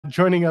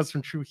Joining us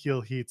from True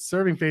Heel Heat,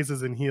 serving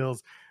faces and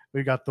heels,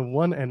 we got the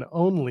one and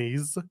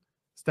onlys,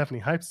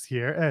 Stephanie Hypes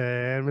here,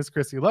 and Miss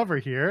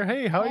KrssiLuv here.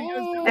 Hey, how are you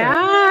guys doing?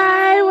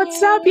 Hi,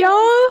 what's up,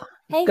 y'all?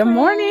 Hey, good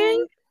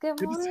morning. Good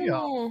Good to see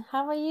y'all. morning.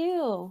 How are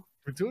you?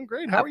 We're doing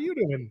great. How are you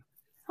doing?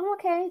 I'm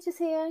okay. Just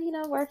here,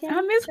 working. I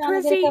miss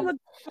trying to get Chrissy. a Look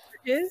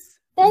gorgeous.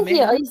 Thank you.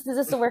 Man. This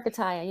is a work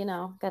attire,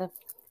 Gotta.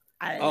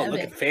 Oh,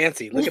 looking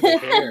fancy. Look at the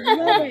hair. Oh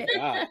my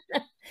God.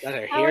 Got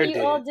her How hair are you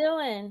did. all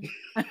doing?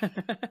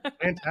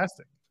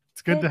 Fantastic.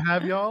 It's good to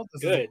have y'all.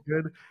 This is a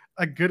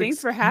good Thanks excuse.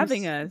 for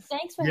having us.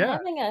 Thanks for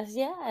having us.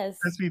 Yes.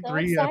 SP3, so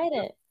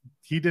excited.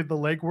 He did the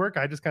legwork.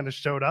 I just kind of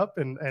showed up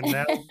and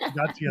now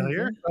got you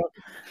here.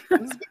 So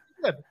this is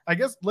good. I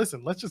guess,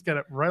 listen, let's just get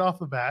it right off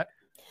the bat.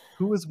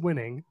 Who is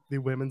winning the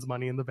women's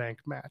Money in the Bank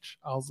match?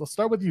 I'll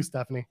start with you,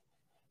 Stephanie.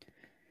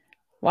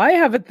 Well, I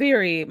have a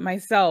theory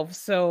myself.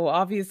 So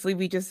obviously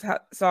we just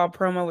saw a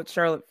promo with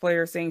Charlotte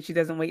Flair saying she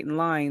doesn't wait in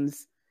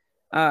lines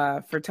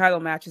for title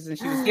matches, and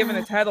she was given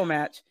a title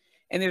match,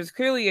 and there's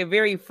clearly a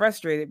very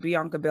frustrated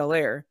Bianca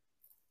Belair,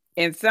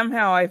 and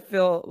somehow I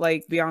feel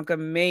like Bianca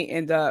may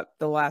end up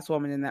the last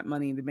woman in that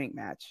Money in the Bank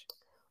match.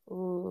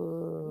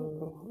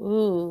 Ooh,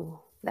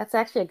 that's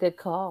actually a good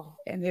call.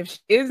 And if she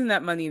is in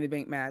that Money in the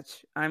Bank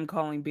match, I'm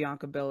calling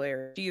Bianca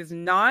Belair. If she is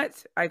not,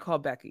 I call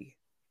Becky.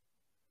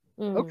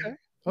 Okay,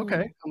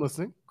 I'm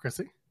listening.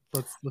 Chrissy,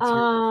 let's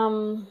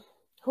hear.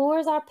 Who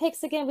is our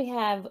picks again? We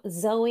have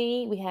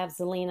Zoe. We have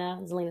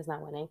Zelina. Zelina's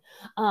not winning.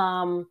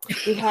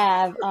 We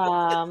have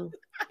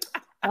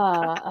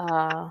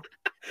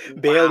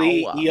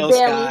Bailey, Io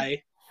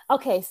Sky.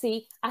 Okay,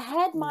 see, I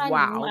had my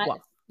Wow.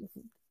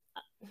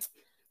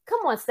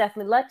 Come on,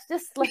 Stephanie. Let's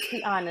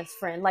be honest,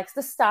 friend.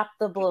 Let's stop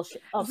the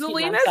bullshit. Oh,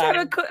 Zelina's had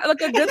a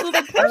good little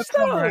push,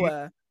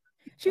 though.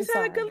 She's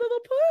had a good little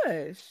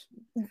push.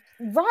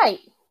 Right.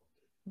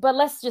 But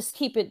let's just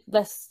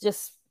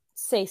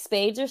say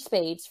spades are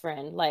spades,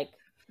 friend. Like,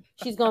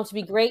 she's going to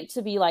be great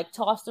to be like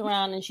tossed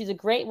around, and she's a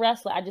great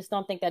wrestler. I just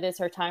don't think that is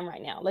her time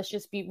right now. Let's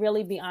just be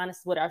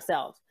honest with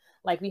ourselves.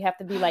 Like, we have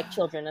to be like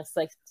children. It's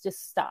like,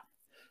 just stop.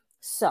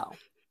 So,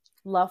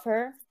 love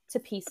her to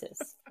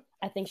pieces.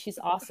 I think she's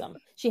awesome.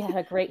 She had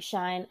a great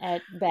shine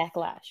at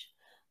Backlash.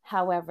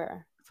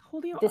 However,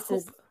 this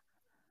is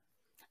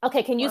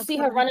okay. Can you see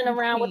her running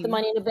around with the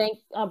Money in the Bank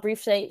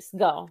briefcase?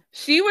 Go.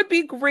 She would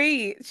be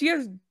great. She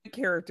has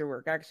character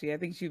work, actually. I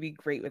think she'd be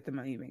great with the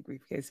Money in the Bank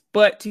briefcase.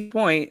 But to your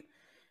point,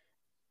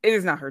 it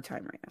is not her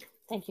time right now.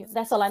 Thank you.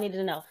 That's all I needed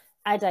to know.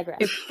 I digress.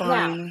 It's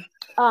fine.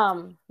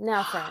 Now,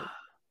 friend.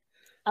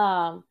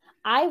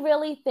 I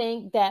really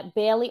think that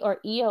Bailey or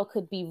Io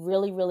could be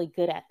really, really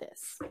good at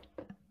this.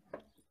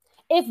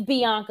 If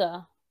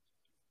Bianca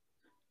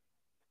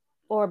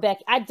or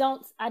Becky, I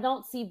don't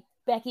see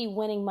Becky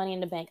winning Money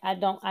in the Bank.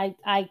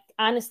 I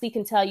honestly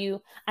can tell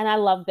you, and I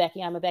love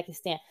Becky. I'm a Becky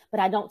stan, but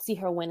I don't see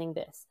her winning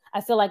this.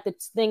 I feel like the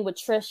thing with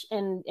Trish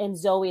and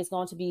Zoe is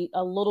going to be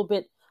a little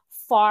bit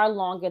far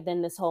longer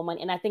than this whole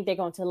Money, and I think they're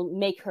going to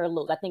make her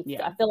lose. I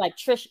feel like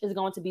Trish is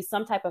going to be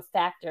some type of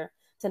factor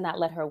to not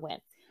let her win.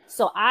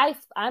 So I'm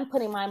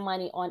putting my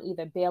money on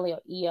either Bailey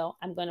or Io.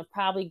 I'm going to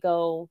probably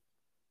go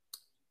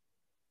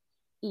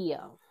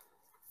Io.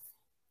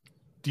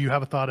 Do you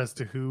have a thought as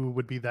to who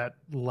would be that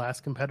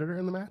last competitor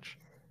in the match?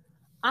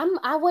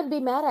 I wouldn't be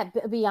mad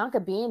at Bianca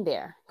being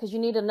there, because you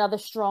need another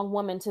strong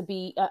woman to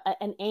be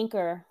an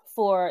anchor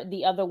for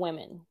the other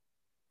women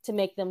to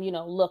make them,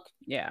 look.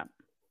 Yeah.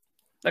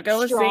 Like I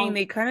was saying,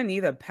 they kind of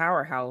need a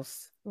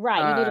powerhouse. Right.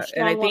 You need a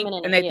strong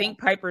woman. I think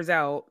Piper's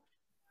out.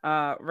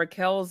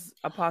 Raquel's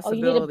a possibility.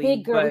 You need a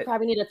big girl. We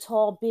probably need a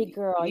tall, big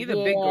girl. You need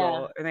a big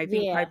girl. And I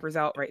think Piper's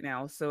out right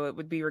now. So it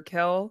would be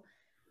Raquel.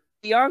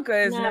 Bianca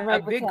is not a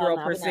big girl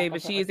per se,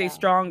 but she is a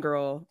strong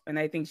girl, and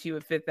I think she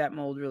would fit that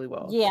mold really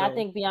well. Yeah, so. I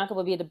think Bianca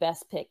would be the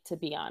best pick, to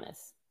be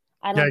honest.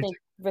 I don't think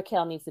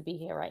Raquel needs to be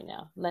here right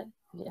now.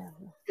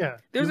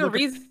 There's a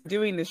reason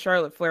doing the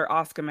Charlotte Flair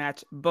Asuka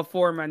match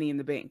before Money in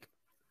the Bank.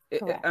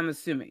 I'm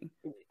assuming,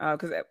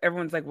 because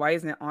everyone's like, "Why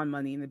isn't it on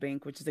Money in the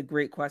Bank?" Which is a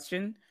great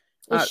question.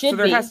 So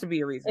there has to be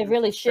a reason. It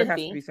really should be. There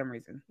has to be some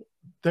reason.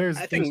 There's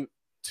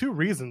two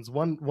reasons.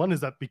 One is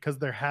that because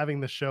they're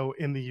having the show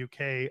in the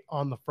UK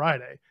on the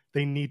Friday,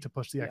 they need to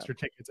push the extra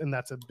tickets, and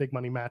that's a big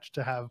money match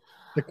to have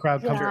the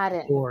crowd come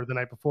before the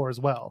night before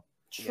as well.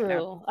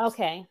 True. Yeah.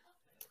 Okay.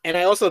 And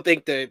I also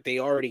think that they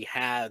already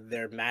have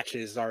their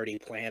matches already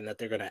planned that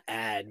they're going to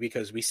add,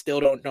 because we still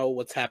don't know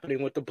what's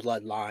happening with the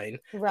Bloodline.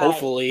 Right.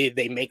 Hopefully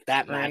they make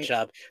that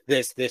matchup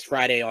this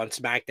Friday on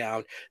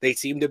SmackDown. They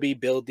seem to be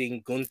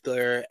building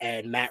Gunther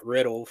and Matt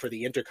Riddle for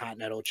the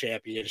Intercontinental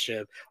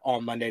Championship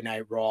on Monday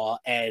Night Raw.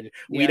 And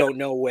we don't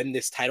know when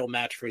this title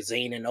match for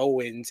Zayn and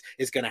Owens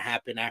is going to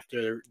happen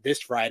after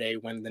this Friday,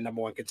 when the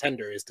number one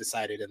contender is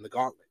decided in the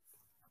gauntlet.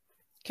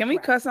 Can we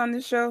cuss on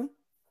this show?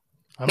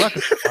 I'm not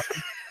going to.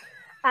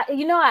 I'm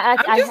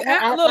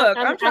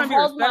trying to be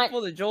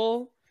respectful to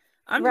Joel.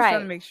 I'm just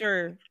trying to make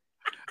sure.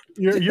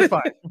 You're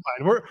fine.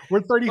 You're fine.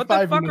 We're 35. What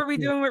the fuck are we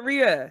doing with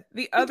Rhea?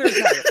 The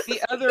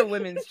other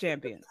women's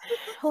champion,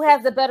 who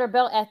has the better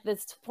belt at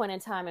this point in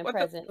time and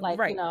present,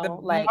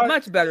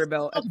 much better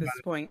belt at this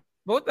point.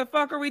 But what the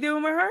fuck are we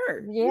doing with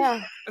her?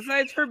 Yeah.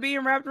 Besides her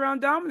being wrapped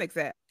around Dominic's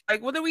ass,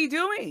 like, what are we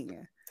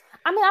doing?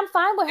 I mean, I'm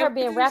fine with her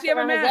being wrapped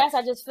around his ass.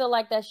 I just feel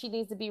like that she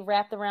needs to be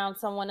wrapped around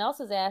someone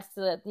else's ass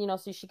to,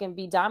 so she can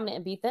be dominant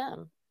and beat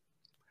them.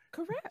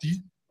 Correct.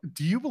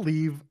 Do you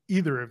believe,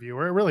 either of you,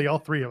 or really all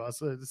three of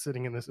us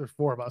sitting in this, or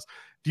four of us,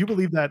 do you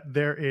believe that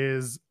there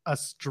is a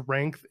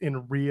strength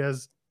in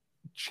Rhea's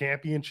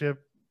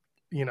championship,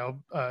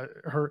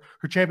 her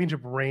championship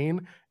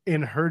reign,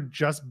 in her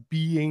just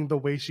being the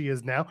way she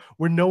is now,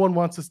 where no one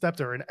wants to step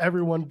to her and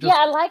everyone just...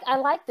 I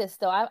like this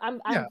though.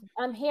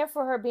 I'm here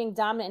for her being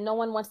dominant and no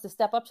one wants to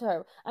step up to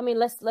her. I mean,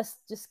 let's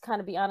just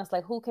kind of be honest.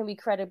 Like, who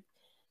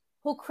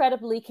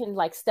credibly can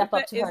like step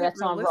up to her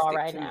that's on Raw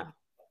right now?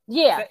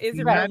 Yeah, that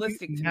isn't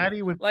realistic.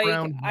 Natty with like,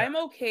 brown hair. I'm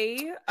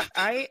okay.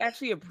 I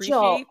actually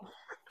appreciate.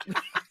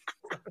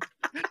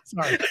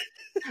 Sorry,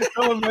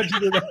 someone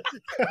mentioned it.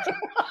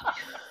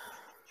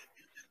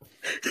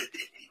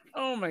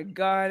 Oh my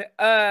god!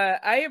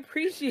 I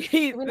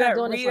appreciate that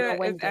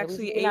Rhea is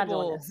actually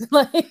able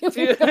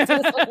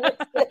to.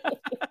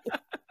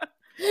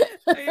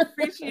 I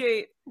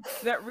appreciate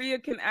that Rhea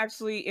can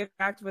actually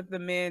interact with the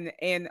men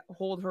and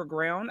hold her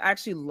ground. I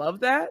actually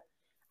love that.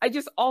 I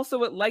just also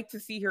would like to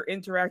see her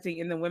interacting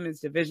in the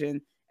women's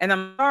division. And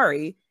I'm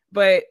sorry,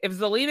 but if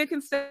Zelina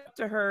can step up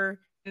to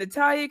her,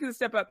 Natalya can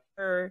step up to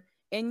her,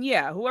 and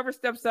whoever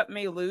steps up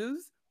may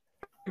lose.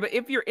 But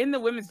if you're in the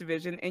women's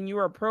division and you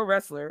are a pro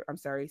wrestler,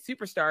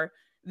 superstar,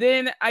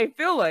 then I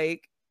feel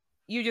like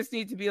you just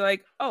need to be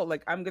like, oh,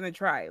 like, I'm going to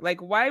try.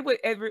 Like, why do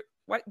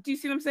you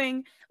see what I'm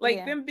saying?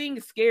 Like, them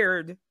being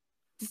scared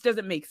just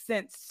doesn't make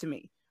sense to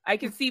me. I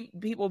can see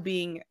people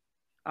being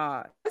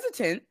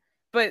hesitant,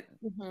 but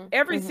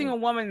every single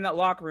woman in that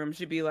locker room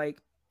should be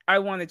like, I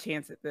want a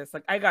chance at this.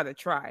 Like, I got to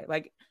try.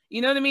 Like,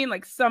 you know what I mean?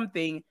 Like,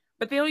 something.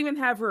 But they don't even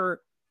have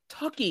her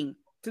talking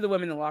to the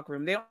women in the locker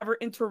room. They don't have her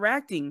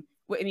interacting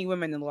with any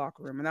women in the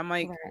locker room. And I'm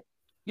like,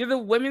 you're the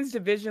women's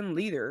division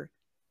leader,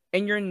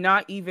 and you're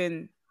not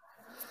even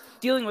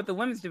dealing with the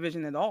women's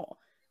division at all.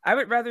 I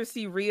would rather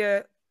see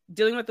Rhea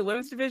dealing with the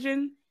women's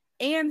division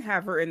and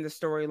have her in the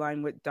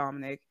storyline with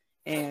Dominic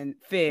and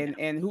Finn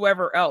and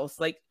whoever else.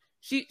 Like,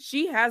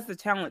 she has the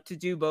talent to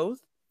do both,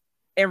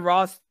 and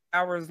Raw's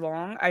hours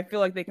long. I feel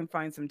like they can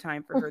find some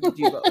time for her to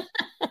do both.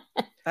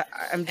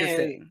 I'm just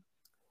saying.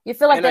 You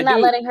feel like they're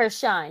not letting her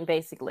shine,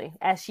 basically,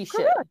 as she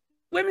should.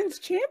 Women's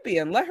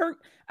champion. Let her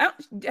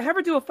have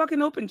her do a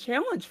fucking open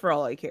challenge for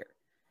all I care.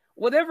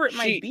 Whatever it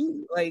might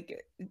be.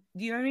 Like, do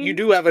you know what I mean? You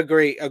do have a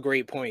great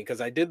point, because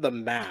I did the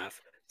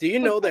math. Do you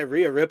know that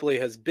Rhea Ripley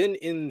has been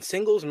in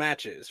singles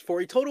matches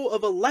for a total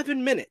of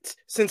 11 minutes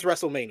since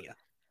WrestleMania?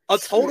 A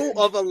total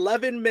of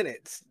 11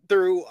 minutes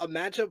through a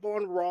matchup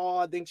on Raw.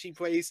 I think she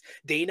faced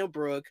Dana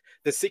Brooke,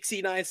 the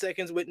 69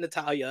 seconds with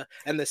Natalya,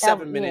 and the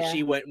 7 minutes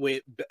she went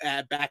with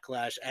at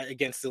Backlash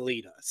against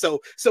Zelina. So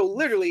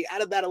literally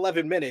out of that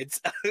 11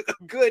 minutes, a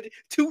good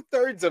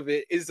 2/3 of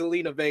it is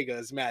Zelina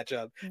Vega's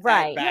matchup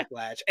at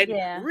Backlash.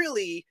 And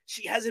really,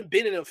 she hasn't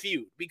been in a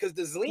feud, because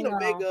the Zelina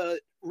Vega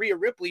Rhea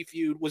Ripley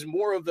feud was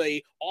more of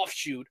a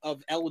offshoot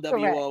of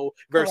LWO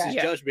versus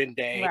Judgment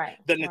Day.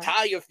 The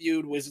Natalya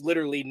feud was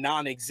literally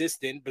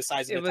non-existent,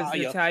 besides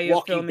Natalya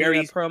walking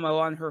very a promo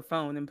on her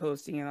phone and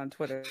posting it on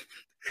Twitter.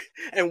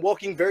 And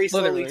walking very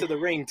slowly to the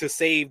ring to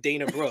save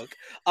Dana Brooke.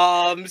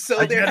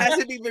 So there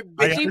hasn't even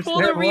been. She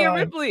pulled a Rhea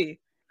Ripley.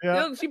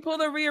 Yeah. Yo, she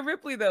pulled a Rhea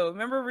Ripley though.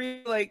 Remember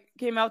Rhea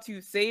came out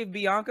to save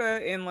Bianca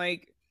and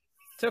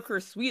took her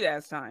sweet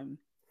ass time.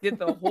 Did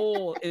the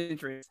whole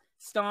entrance,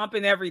 stomp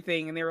and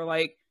everything, and they were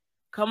like,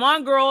 "Come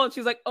on, girl!" And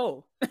she's like,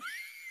 "Oh,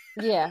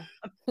 yeah,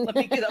 let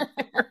me get up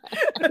there."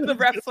 And the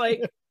ref's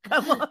like,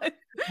 "Come on,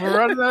 we're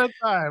running out of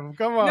time.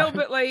 Come on." No,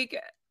 but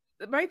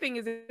my thing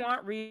is, they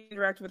not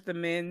interact with the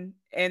men,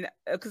 and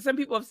because some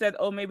people have said,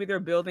 "Oh, maybe they're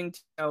building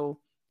to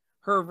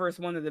her versus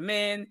one of the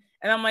men,"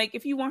 and I'm like,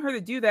 if you want her to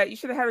do that, you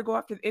should have had her go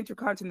after the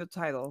Intercontinental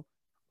title,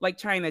 like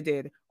China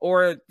did,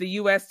 or the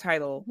U.S.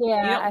 title,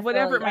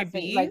 whatever it might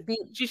be.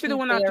 She should have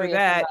went after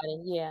that,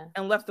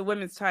 and left the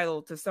women's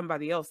title to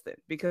somebody else then,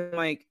 because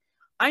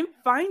I'm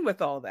fine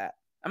with all that.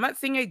 I'm not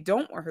saying I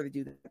don't want her to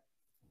do that,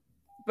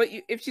 but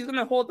if she's going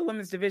to hold the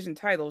women's division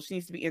title, she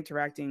needs to be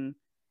interacting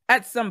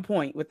at some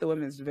point with the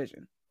women's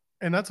division.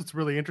 And that's what's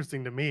really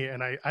interesting to me.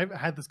 And I've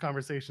had this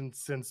conversation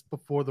since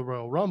before the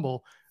Royal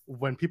Rumble,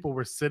 when people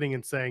were sitting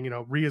and saying,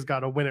 Rhea's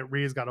got to win it.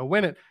 Rhea's got to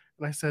win it.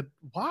 And I said,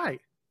 why?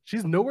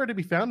 She's nowhere to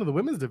be found in the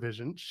women's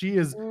division. She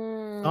is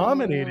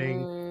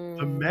dominating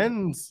the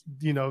men's,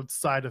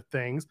 side of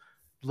things.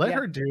 Let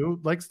her do,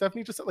 like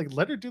Stephanie just said,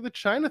 let her do the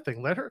China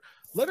thing. Let her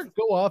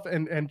go off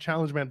and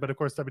challenge men. But of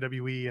course,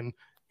 WWE and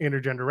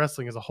intergender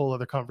wrestling is a whole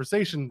other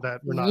conversation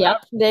that we're not.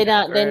 Yep, they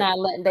don't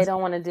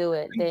want to do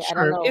it. I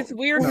don't know. It's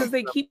weird because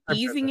they keep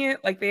easing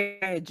it. Like they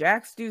had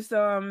Jax do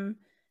some.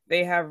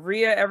 They have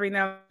Rhea every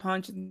now and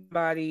punch in the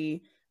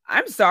body.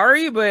 I'm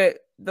sorry, but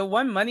the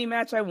one money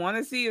match I want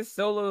to see is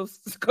Solo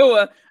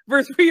Sikoa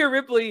versus Rhea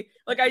Ripley.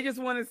 Like, I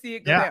just want to see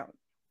it go down.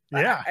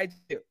 Yeah. I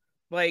do.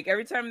 Like,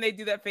 every time they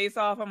do that face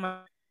off, I'm like,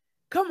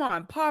 come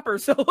on, pop her,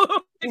 Solo.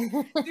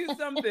 Do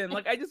something.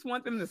 Like, I just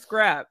want them to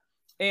scrap.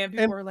 And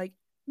people are like,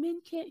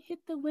 men can't hit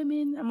the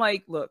women. I'm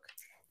like, look.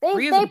 They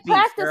beast,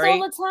 practice right?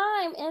 all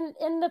the time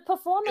in the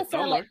performance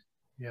center. Like,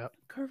 yeah,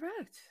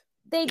 correct.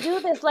 They do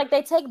this, like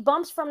they take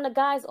bumps from the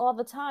guys all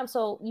the time.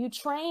 So you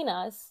train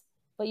us,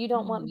 but you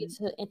don't want me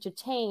to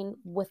entertain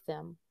with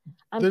them.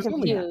 I'm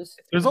confused.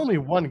 There's only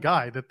one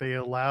guy that they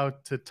allow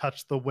to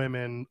touch the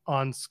women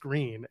on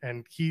screen,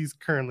 and he's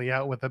currently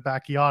out with a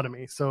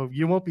backiotomy. So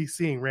you won't be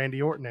seeing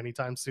Randy Orton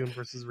anytime soon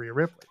versus Rhea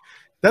Ripley.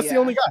 That's the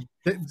only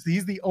guy.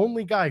 He's the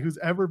only guy who's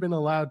ever been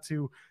allowed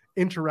to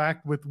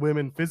interact with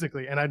women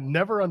physically, and I've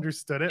never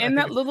understood it. And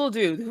that little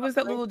dude, who was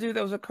that little dude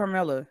that was with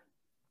Carmella?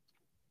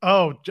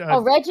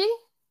 Reggie.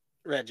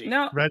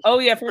 No, Reggie. Oh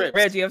yeah, for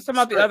Reggie. I was talking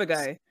about the other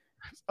guy.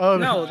 Oh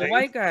no, the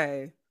white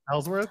guy.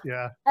 Ellsworth,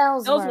 yeah.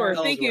 Ellsworth.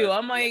 Thank you.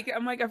 I'm like,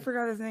 I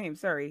forgot his name.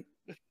 Sorry.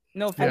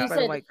 No offense by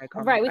the white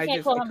guy. Right, we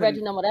can't call him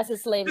Reggie no more. That's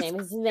his slave name.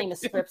 His name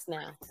is Scripps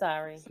now.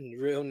 Sorry. His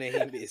real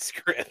name is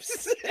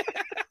Scripps.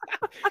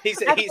 He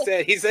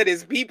said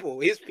his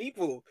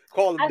people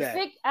call him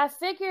that. I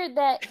figured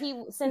that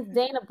since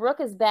Dana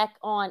Brooke is back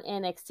on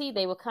NXT,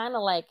 they would kind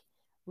of like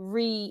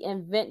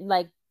reinvent,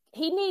 like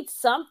he needs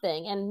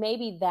something, and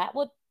maybe that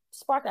would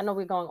spark. I know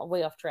we're going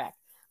way off track,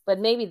 but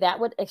maybe that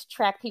would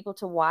attract people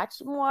to watch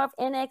more of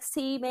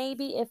NXT.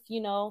 Maybe if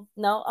no,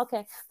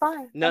 okay,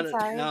 fine.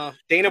 No.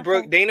 Dana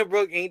Brooke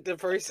ain't the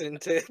person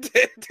to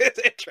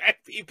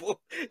attract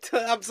people.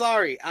 I'm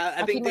sorry.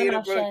 I think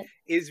Dana Brooke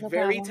is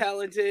very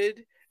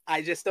talented.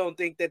 I just don't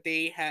think that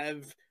they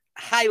have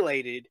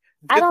highlighted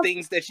the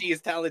things that she is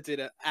talented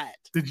at.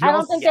 I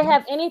don't think they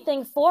have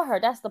anything for her.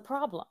 That's the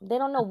problem. They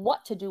don't know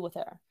what to do with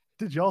her.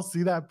 Did y'all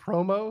see that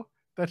promo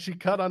that she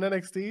cut on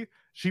NXT?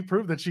 She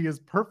proved that she is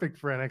perfect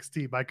for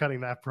NXT by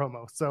cutting that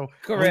promo. So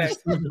correct.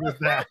 With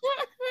that.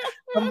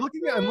 I'm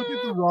looking at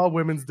the Raw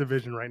women's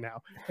division right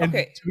now. And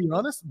to be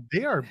honest,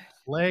 they are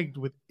plagued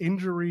with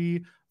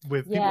injury,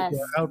 with people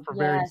who are out for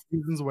various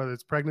reasons, whether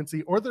it's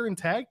pregnancy or they're in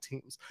tag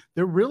teams.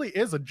 There really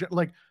is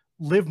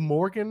Liv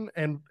Morgan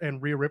and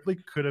Rhea Ripley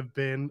could have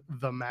been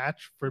the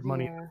match for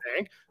Money in the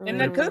Bank.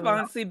 And that could have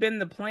honestly been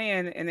the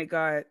plan, and it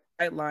got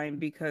outlined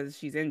because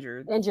she's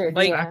injured.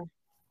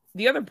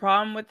 The other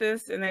problem with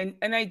this, and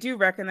I do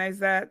recognize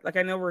that, like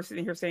I know we're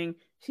sitting here saying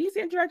she's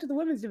interacted with the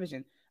women's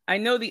division. I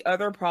know the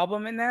other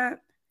problem in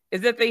that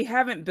is that they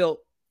haven't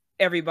built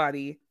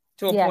everybody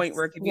to a point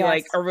where it could be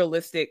like a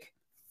realistic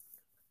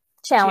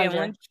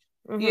challenge.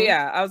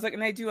 Yeah, I was like,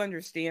 and I do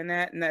understand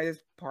that, and that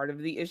is part of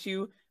the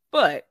issue.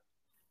 But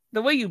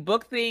the way you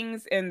book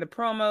things and the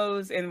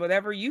promos and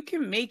whatever, you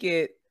can make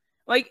it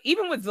like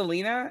even with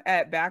Zelina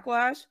at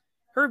Backlash,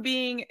 her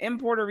being in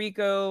Puerto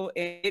Rico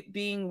and it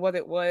being what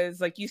it was,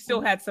 like you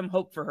still had some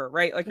hope for her,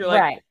 right? Like you're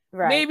like,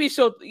 maybe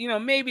she'll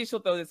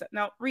throw this.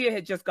 Now Rhea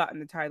had just gotten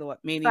the title at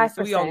Mania, 5%.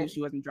 So we all knew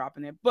she wasn't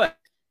dropping it, but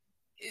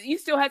you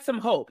still had some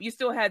hope. You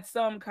still had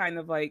some kind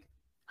of like,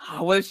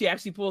 what if she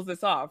actually pulls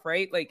this off,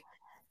 right? Like,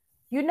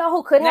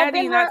 who could have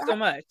Natty, been not so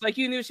much. Like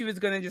you knew she was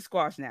going to just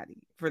squash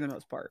Natty for the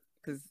most part,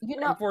 because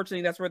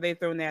unfortunately that's where they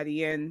throw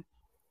Natty in.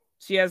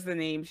 She has the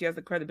name, she has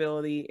the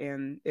credibility,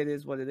 and it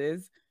is what it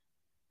is.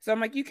 So I'm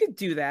like, you could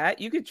do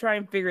that. You could try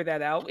and figure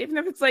that out, even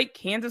if it's like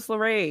Candice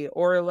LeRae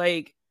or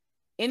like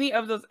any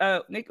of those.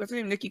 What's her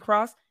name? Nikki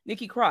Cross.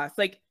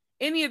 Like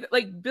any of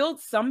build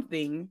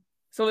something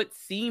so it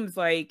seems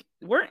like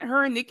weren't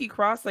her and Nikki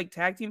Cross like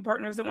tag team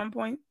partners at one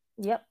point?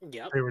 Yep.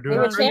 They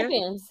were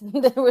champions.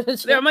 They were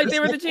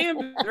the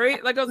champions,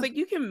 right? Like I was like,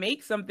 you can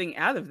make something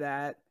out of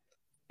that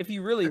if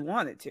you really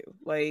wanted to.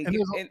 Like,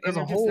 and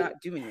they're just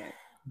not doing it.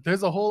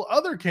 There's a whole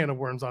other can of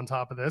worms on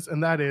top of this,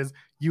 and that is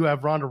you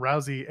have Ronda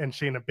Rousey and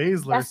Shayna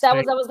Baszler. That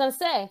was I was going to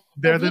say.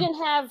 If you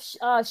didn't have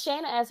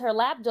Shayna as her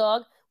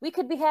lapdog, we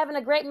could be having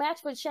a great match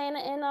with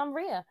Shayna and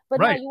Rhea.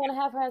 But no, you want to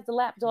have her as the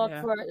lapdog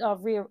for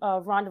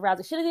Ronda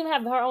Rousey. She doesn't even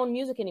have her own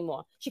music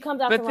anymore. She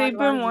comes out. But they've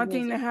been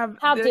wanting to have.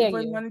 How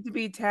dare you? Wanting to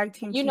be tag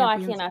team. You know I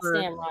cannot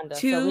stand Ronda.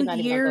 2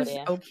 years,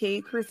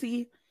 okay,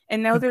 Chrissy.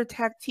 And now they're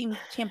tag team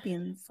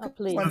champions. Oh,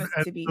 please.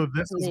 So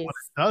this is what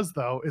it does,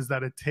 though, is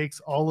that it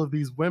takes all of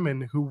these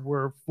women who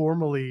were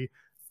formerly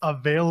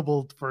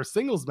available for a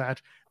singles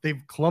match,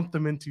 they've clumped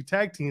them into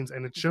tag teams,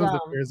 and it shows that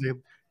there's a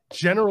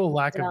general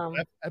lack of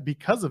depth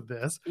because of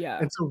this. Yeah.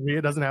 And so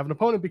Rhea doesn't have an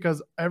opponent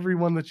because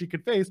everyone that she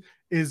could face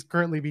is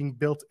currently being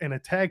built in a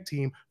tag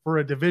team for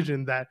a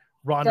division that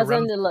Ronda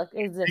Rousey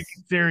take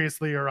it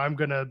seriously, or I'm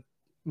gonna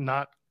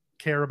not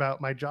care about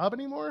my job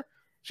anymore.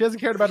 She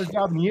hasn't cared about her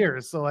job in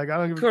years, so like I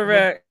don't give a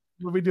correct.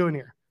 What are we doing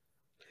here?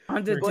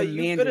 Ronda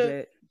demanded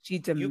it. She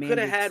demanded. You could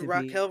have had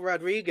Raquel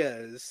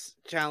Rodriguez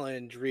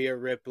challenge Rhea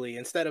Ripley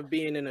instead of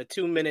being in a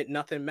 2-minute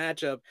nothing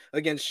matchup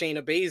against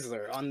Shayna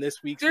Baszler on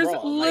this week's Raw.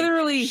 There's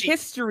literally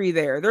history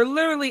there. They're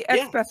literally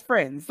ex-best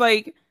friends.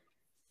 Like,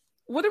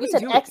 what are we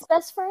doing?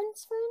 Ex-best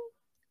friends,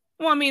 friend?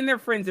 Well, I mean, they're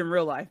friends in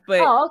real life,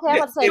 but okay. I was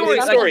about to say,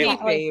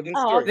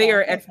 they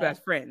are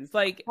ex-best friends.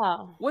 Like,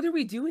 what are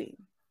we doing?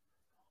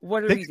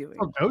 What are we doing?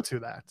 Go to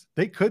that.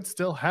 They could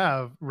still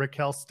have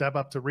Raquel step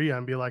up to Rhea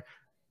and be like,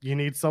 "You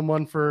need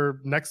someone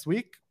for next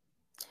week?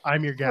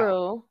 I'm your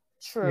gal."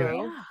 True. You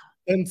know?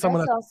 And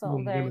someone that's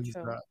also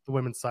the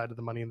women's side of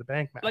the Money in the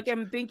Bank match. Like,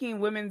 I'm thinking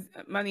women's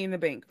Money in the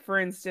Bank, for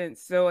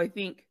instance. So I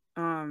think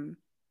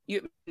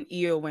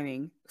Io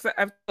winning. Because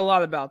I've thought a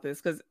lot about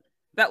this because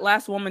that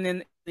last woman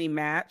in the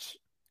match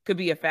could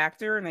be a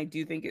factor, and I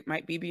do think it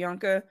might be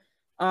Bianca.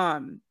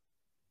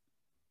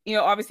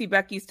 Obviously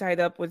Becky's tied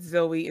up with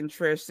Zoe and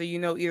Trish, so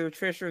either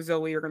Trish or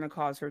Zoe are going to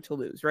cause her to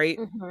lose, right?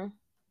 Mm-hmm.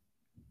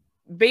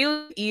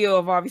 Bayley and Io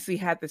have obviously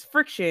had this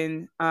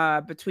friction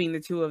between the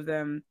two of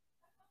them.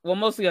 Well,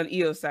 mostly on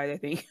Io's side, I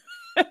think.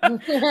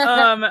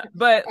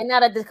 But and now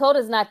that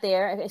Dakota's not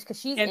there because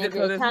she's injured,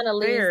 it kind of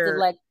leads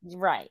to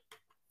right.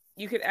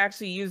 You could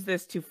actually use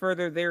this to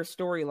further their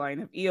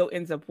storyline. If Io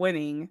ends up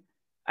winning,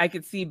 I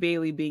could see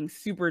Bayley being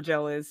super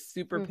jealous,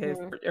 super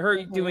pissed.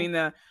 Her doing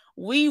the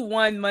 "we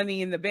won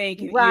Money in the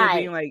Bank" and Io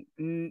being like,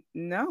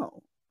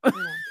 "No." Because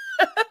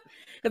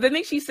I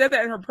think she said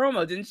that in her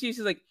promo, didn't she? She's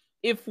like,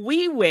 "If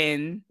we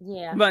win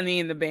Money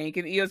in the Bank,"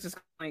 and Io's just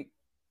like,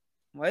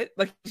 "What?"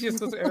 Like she just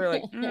goes at her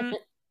like,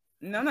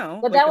 "No."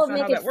 But that would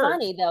make it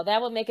funny though.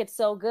 That would make it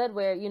so good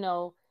where then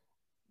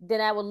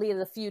that would lead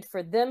a feud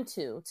for them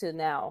to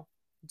now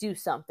do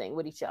something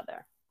with each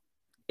other.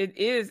 It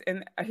is,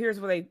 and here's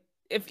what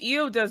if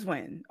Io does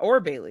win or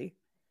Bayley,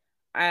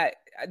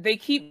 they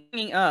keep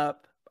bringing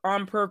up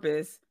on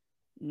purpose.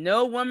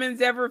 No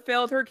woman's ever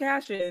failed her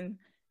cash in.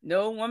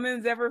 No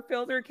woman's ever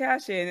failed her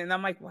cash in, and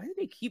I'm like, why do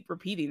they keep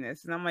repeating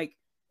this? And I'm like,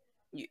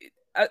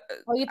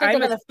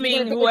 I'm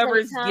assuming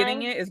whoever's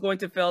getting it is going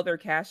to fail their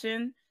cash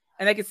in,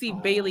 and I could see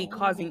Bayley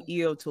causing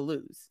Io to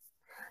lose.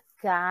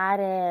 Got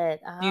it.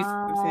 You see what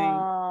I'm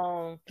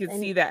saying? Could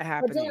see that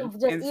happening. But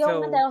does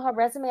Io put that on her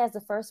resume as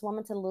the first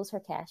woman to lose her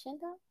cash in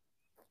though?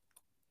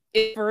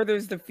 It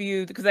furthers the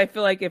feud because I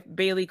feel like if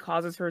Bayley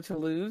causes her to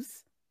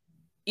lose,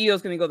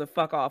 Io's gonna go the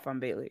fuck off on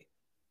Bayley.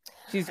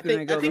 She's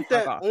gonna go the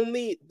fuck off.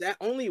 That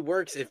only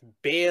works if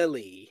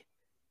Bayley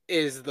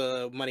is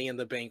the Money in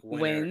the Bank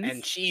winner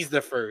and she's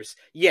the first.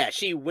 Yeah,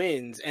 she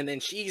wins and then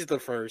she's the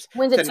first.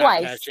 Wins it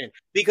twice.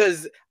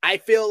 Because I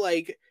feel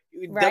like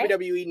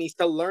WWE needs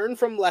to learn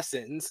from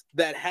lessons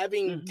that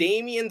having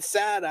Damien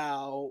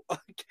Sandow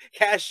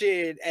cash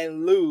in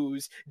and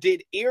lose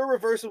did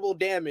irreversible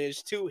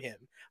damage to him.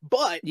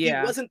 But he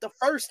wasn't the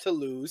first to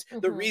lose.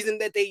 The reason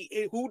that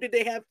who did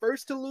they have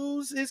first to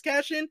lose his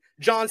cash in?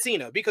 John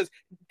Cena, because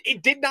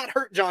it did not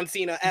hurt John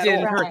Cena at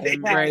all. Right.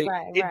 It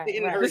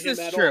didn't hurt him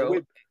at all.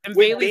 And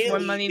Bayley's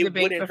won Money in the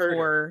Bank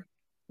before.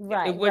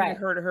 It wouldn't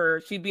hurt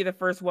her. She'd be the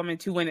first woman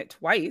to win it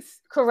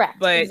twice. Correct.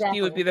 But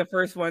she would be the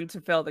first one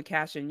to fail the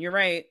cash in. You're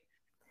right.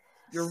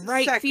 You're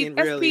right. Second,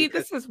 really, SP,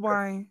 this is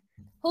why.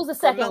 Who's the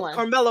second one?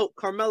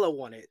 Carmella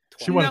won it.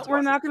 No,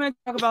 we're not going to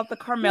talk about the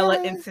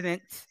Carmella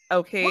incident.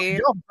 Okay.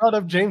 You all brought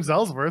up James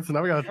Ellsworth, so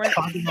now we got to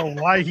talk about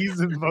why he's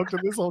invoked in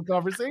this whole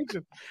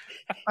conversation.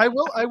 I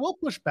will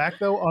push back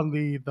though on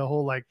the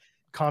whole like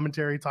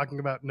commentary talking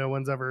about no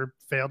one's ever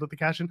failed at the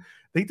cash in.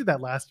 They did that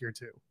last year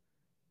too,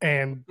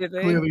 and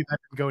clearly that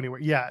didn't go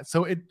anywhere. Yeah.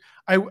 So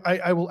I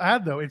will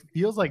add though, it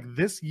feels like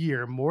this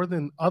year more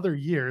than other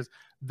years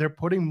they're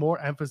putting more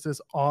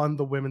emphasis on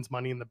the women's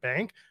Money in the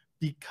Bank,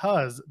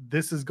 because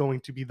this is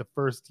going to be the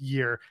first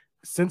year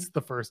since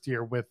the first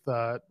year with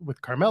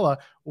Carmella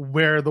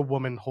where the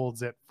woman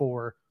holds it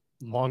for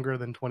longer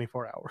than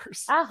 24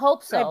 hours. I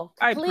hope so.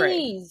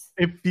 Please.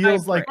 It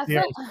feels like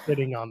they're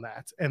sitting on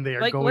that and they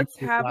are going let's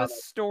have a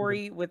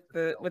story with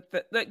the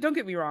don't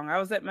get me wrong. I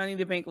was at Money in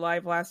the Bank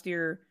Live last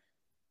year.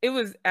 It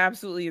was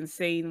absolutely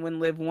insane when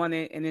Liv won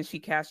it and then she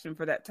cashed in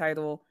for that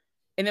title.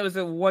 And it was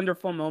a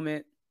wonderful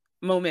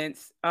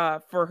moments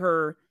for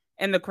her.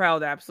 And the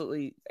crowd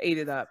absolutely ate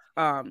it up,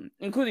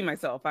 including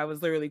myself. I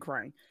was literally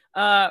crying.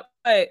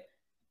 But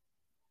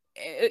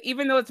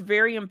even though it's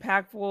very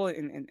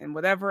impactful and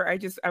whatever, I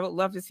would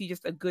love to see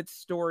just a good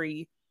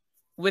story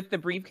with the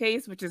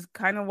briefcase, which is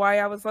kind of why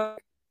I was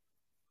like,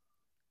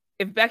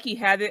 if Becky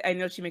had it, I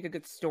know she'd make a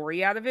good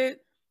story out of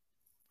it.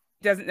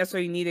 Doesn't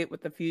necessarily need it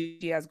with the feud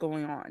she has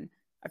going on.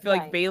 I feel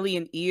like Bayley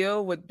and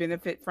Io would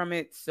benefit from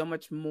it so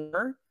much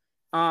more.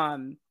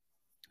 And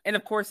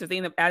of course, if they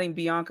end up adding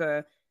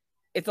Bianca,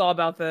 it's all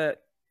about the,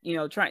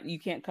 you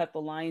can't cut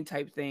the line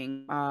type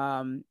thing.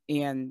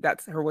 And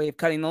that's her way of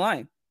cutting the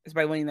line, is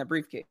by winning that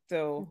briefcase.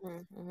 So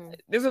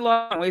there's a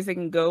lot of ways they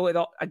can go. It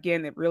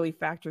really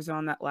factors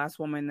on that last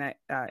woman that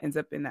ends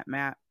up in that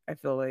match, I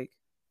feel like.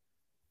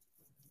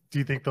 Do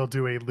you think they'll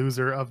do a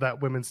loser of that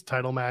women's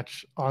title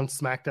match on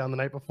SmackDown the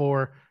night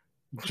before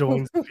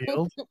joins the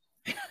field?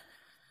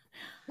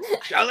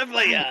 Charlotte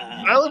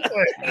Flair. Charlotte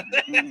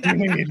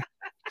Flair.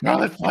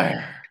 Charlotte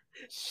Flair.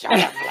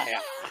 Charlotte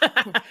Flair.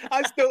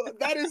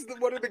 That is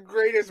one of the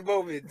greatest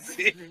moments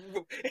in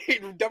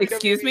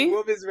Excuse WWE me?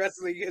 women's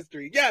wrestling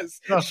history. Yes,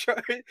 Vince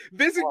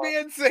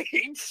McMahon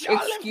saying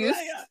Charlotte Excuse?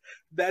 Flair.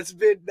 That's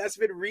been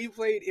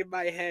replayed in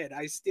my head.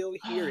 I still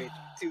hear it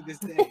to this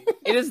day.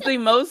 It is the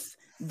most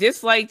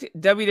disliked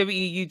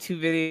WWE YouTube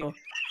video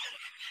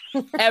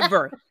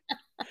ever.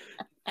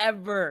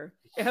 Ever.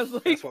 It has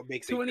like That's what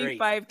makes it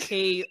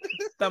 25K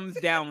thumbs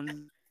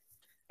down.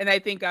 And I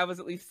think I was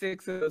at least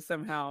 6 of those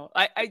somehow.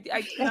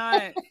 I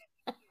cannot.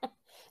 At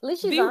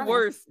least she's the honest.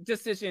 Worst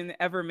decision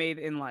ever made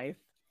in life.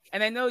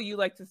 And I know you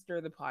like to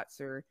stir the pot,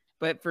 sir.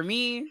 But for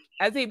me,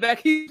 as a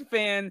Becky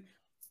fan,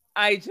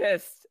 I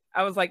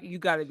was like, you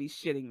got to be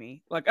shitting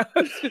me. Like, I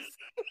was just.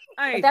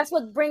 But that's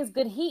what brings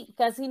good heat,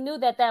 because he knew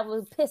that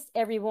would piss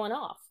everyone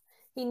off.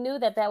 He knew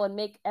that would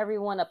make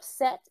everyone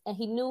upset, and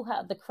he knew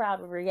how the crowd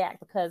would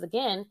react, because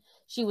again,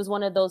 she was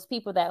one of those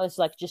people that was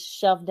like just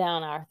shoved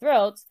down our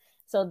throats.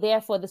 So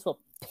therefore, this will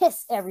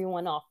piss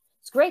everyone off.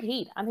 It's great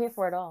heat. I'm here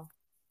for it all.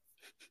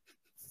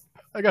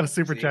 I got a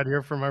super chat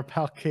here from our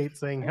pal Kate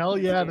saying, hell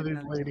yeah to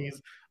these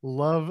ladies.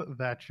 Love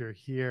that you're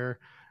here.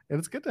 And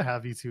it's good to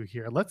have you two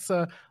here. Let's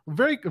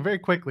very, very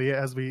quickly,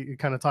 as we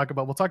kind of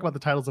we'll talk about the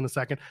titles in a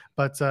second,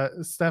 but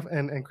Steph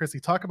and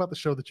Krissy, talk about the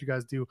show that you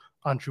guys do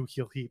on True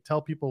Heel Heat.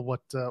 Tell people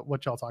what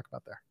y'all talk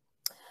about there.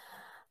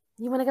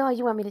 You want to go, or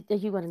you want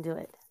to do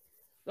it?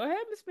 Go ahead,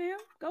 Miss Ma'am.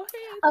 Go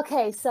ahead.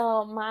 Okay,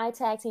 so my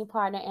tag team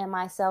partner and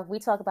myself, we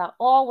talk about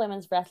all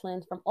women's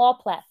wrestling from all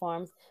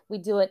platforms. We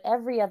do it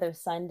every other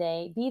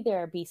Sunday. Be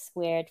there or be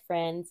squared,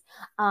 friends.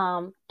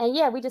 And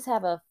yeah, we just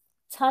have a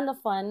ton of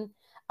fun.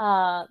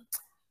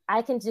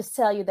 I can just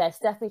tell you that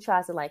Stephanie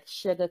tries to like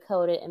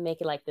sugarcoat it and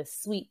make it like the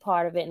sweet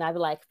part of it. And I'd be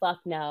like, fuck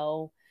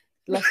no.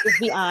 Let's just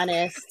be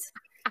honest.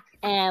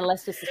 And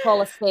let's just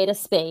call a spade a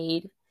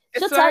spade.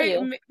 She'll tell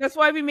you. That's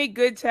why we make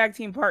good tag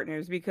team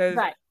partners, because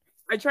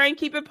I try and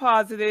keep it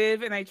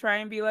positive, and I try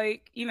and be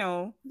like, yay,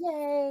 no.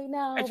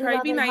 I try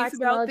to be nice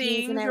about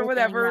things or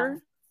whatever.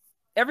 No.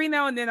 Every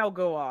now and then I'll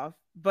go off,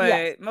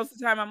 but most of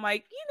the time I'm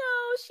like,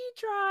 she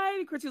tried.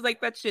 And Krissy was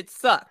like, that shit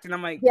sucked. And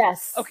I'm like,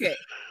 yes. Okay.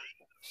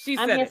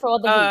 I'm here for all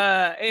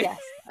the heat. Yes,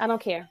 I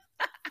don't care.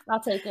 I'll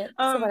take it.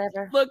 So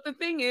whatever. Look, the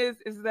thing is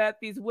that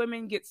these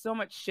women get so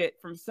much shit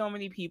from so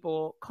many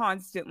people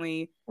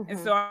constantly. And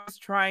so I'm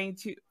just trying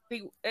to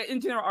think,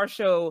 in general, our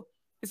show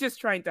is just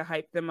trying to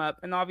hype them up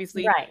and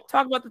obviously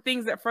talk about the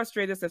things that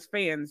frustrate us as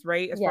fans,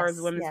 right? As far as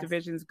the women's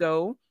divisions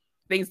go,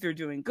 things they're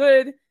doing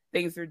good,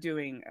 things they're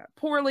doing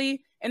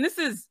poorly. And this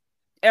is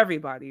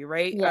everybody,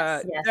 right?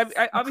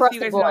 Obviously,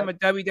 you guys know I'm a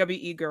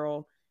WWE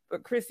girl,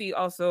 but Krissy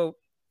also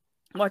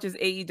watches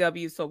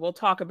AEW, so we'll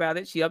talk about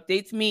it. She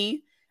updates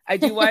me. I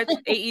do watch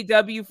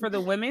AEW for the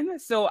women,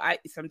 so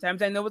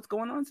sometimes I know what's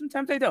going on,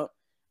 sometimes I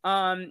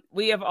don't.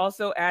 We have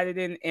also added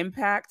in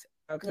Impact,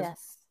 because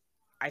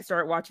I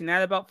started watching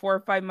that about 4 or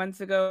 5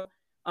 months ago.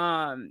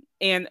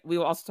 And we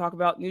will also talk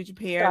about New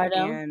Japan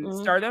and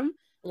Stardom.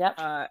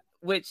 Yep.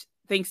 Which,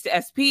 thanks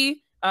to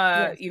SP,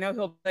 he'll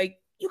be like,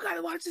 you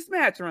gotta watch this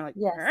match. And we're like,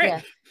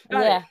 all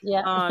right.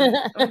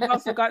 We've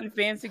also gotten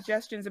fan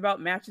suggestions about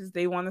matches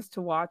they want us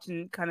to watch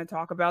and kind of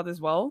talk about as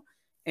well.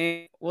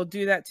 And we'll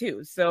do that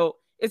too. So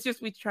it's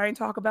just, we try and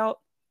talk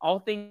about all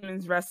things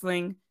women's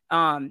wrestling.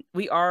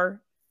 We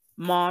are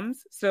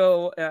moms,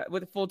 so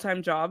with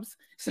full-time jobs.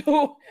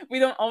 So we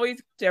don't always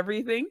watch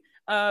everything.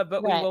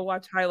 But we will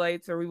watch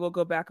highlights, or we will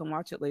go back and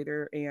watch it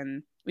later.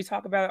 And we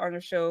talk about it on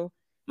our show.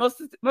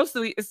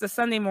 Mostly it's the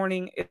Sunday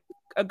morning. It's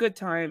a good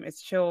time.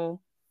 It's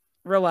chill,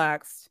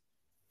 relaxed,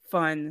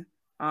 fun.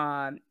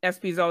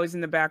 SP is always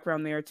in the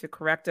background there to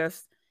correct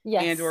us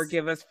and or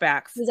give us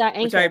facts,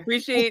 which I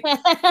appreciate,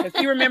 because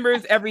he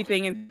remembers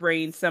everything in his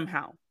brain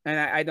somehow, and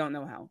I don't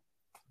know how.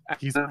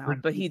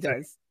 But he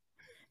does.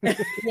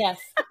 Yes.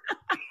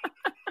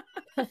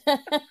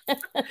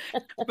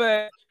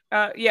 But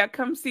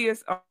come see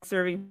us on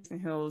Serving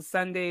Hills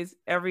Sundays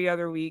every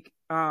other week.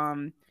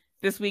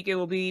 This week it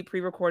will be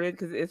pre-recorded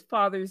because it is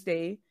Father's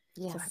Day.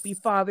 Yes. So happy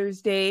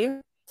Father's Day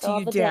to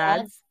you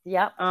dads.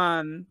 Yep.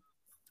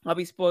 I'll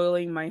be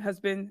spoiling my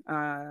husband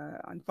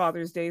on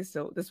Father's Day,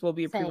 so this will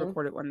be a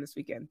pre-recorded one this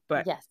weekend.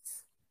 But yes.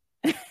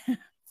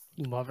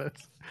 Love it.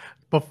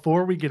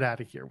 Before we get out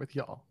of here with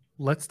y'all,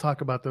 let's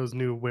talk about those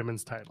new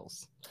women's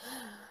titles.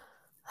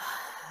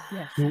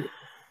 Yes.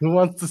 Who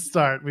wants to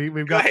start?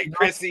 We've got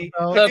Krissy.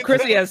 So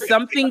Krissy has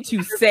something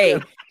to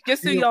say.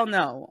 Just so y'all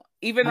know,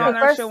 even on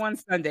our show on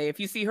Sunday, if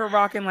you see her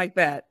rocking like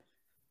that,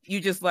 you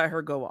just let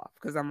her go off,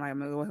 because I'm going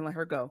to go ahead and let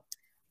her go.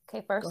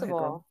 Okay, first of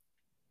all,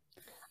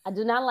 I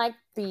do not like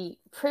the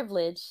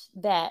privilege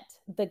that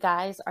the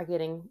guys are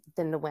getting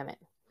than the women.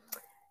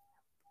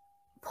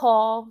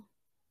 Paul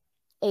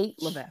H,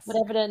 Levesque,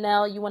 whatever the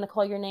hell you want to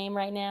call your name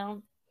right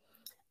now.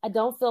 I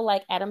don't feel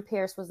like Adam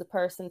Pearce was the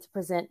person to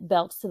present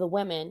belts to the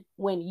women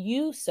when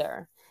you,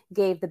 sir,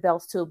 gave the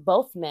belts to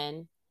both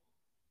men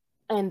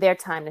and their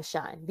time to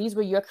shine. These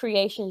were your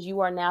creations.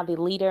 You are now the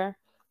leader.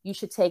 You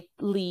should take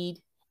lead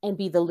and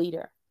be the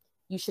leader.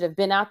 You should have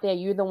been out there.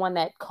 You're the one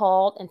that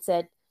called and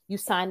said you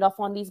signed off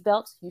on these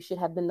belts. You should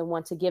have been the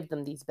one to give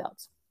them these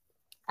belts.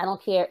 I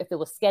don't care if it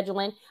was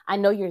scheduling. I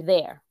know you're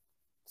there.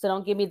 So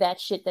don't give me that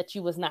shit that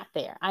you was not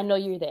there. I know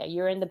you're there.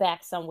 You're in the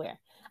back somewhere.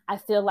 I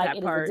feel like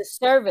it is a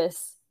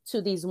disservice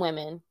to these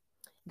women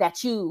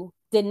that you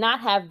did not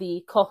have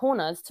the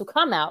cojones to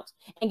come out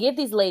and give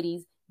these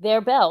ladies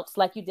their belts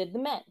like you did the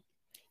men.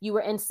 You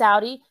were in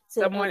Saudi.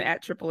 Someone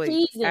at Triple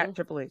H. At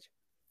Triple H.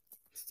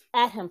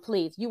 At him,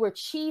 please. You were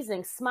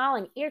cheesing,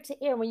 smiling ear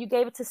to ear when you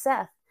gave it to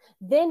Seth.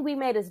 Then we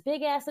made this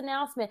big ass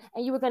announcement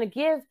and you were going to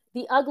give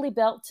the ugly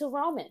belt to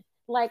Roman.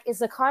 Like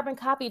it's a carbon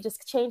copy,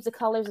 just change the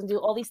colors and do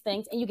all these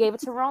things. And you gave it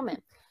to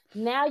Roman.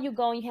 Now you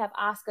go and you have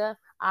Asuka.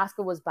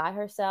 Asuka was by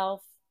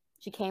herself.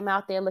 She came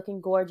out there looking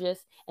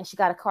gorgeous and she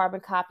got a carbon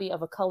copy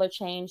of a color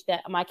change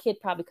that my kid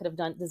probably could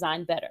have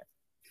designed better.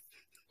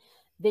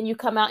 Then you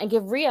come out and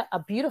give Rhea a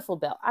beautiful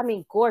belt. I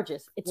mean,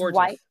 gorgeous. It's gorgeous.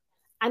 White.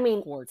 I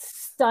mean, gorgeous.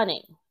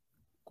 Stunning.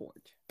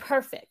 Gorgeous.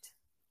 Perfect.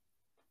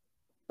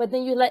 But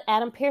then you let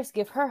Adam Pearce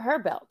give her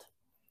belt.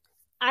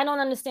 I don't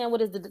understand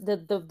what is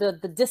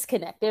the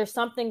disconnect. There's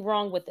something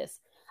wrong with this.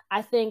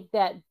 I think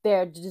that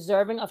they're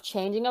deserving of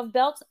changing of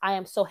belts. I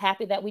am so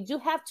happy that we do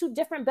have 2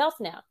 different belts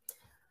now.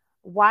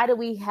 Why do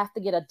we have to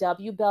get a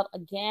W belt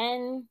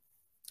again?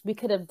 We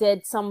could have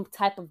did some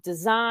type of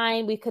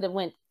design. We could have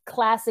went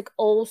classic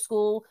old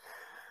school.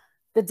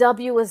 The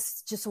W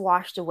is just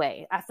washed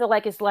away. I feel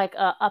like it's like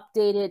a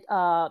updated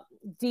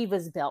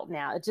Divas belt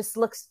now. It just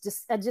looks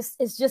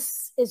it's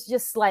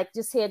just like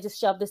just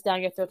shove this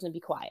down your throat and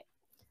be quiet.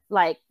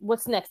 Like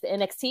what's next? The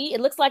NXT?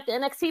 It looks like the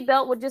NXT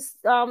belt with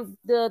just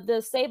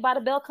the Saved by the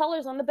Bell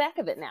colors on the back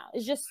of it now.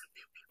 It's just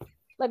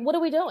like, what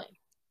are we doing?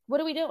 What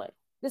are we doing?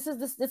 This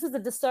is a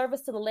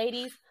disservice to the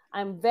ladies.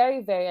 I'm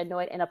very, very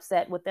annoyed and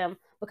upset with them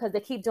because they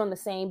keep doing the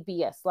same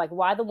BS. Like,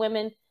 why the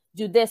women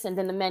do this and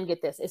then the men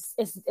get this?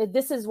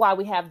 This is why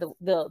we have the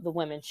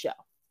women's show,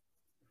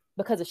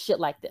 because of shit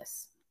like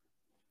this.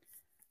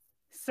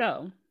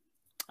 So,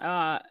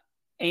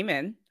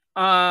 amen.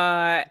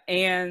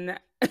 And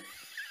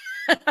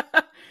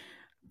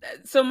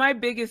so my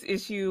biggest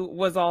issue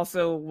was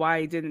also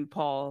why didn't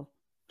Paul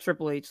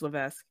Triple H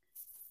Levesque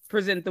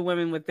present the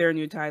women with their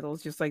new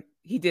titles just like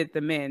he did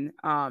the men?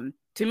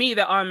 To me,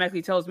 that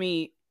automatically tells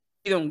me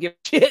you don't give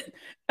a shit.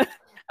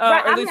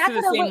 Right. Or at least to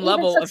the same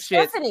level of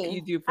shit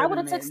you do for I would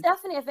have took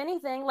Stephanie, if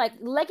anything. Like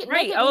it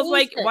right. I was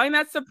like, why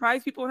not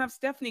surprise people and have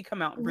Stephanie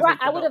come out and present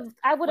right.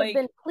 I would have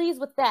been pleased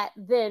with that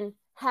than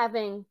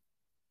having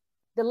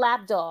the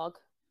lapdog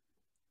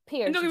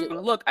Pierce.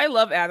 Look, I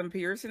love Adam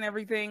Pearce and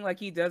everything. Like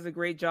he does a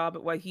great job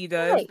at what he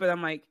does, right. But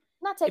I'm like,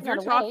 if you're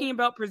talking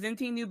about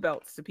presenting new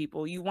belts to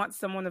people, you want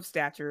someone of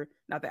stature.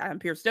 Not that Adam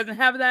Pearce doesn't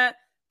have that,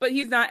 but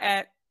he's not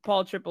at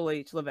Paul Triple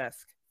H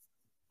Levesque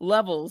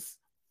levels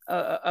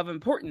of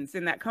importance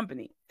in that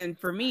company. And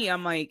for me,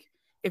 I'm like,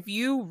 if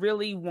you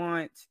really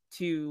want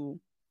to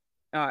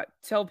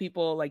tell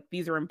people like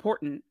these are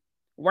important,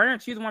 why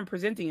aren't you the one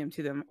presenting them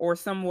to them or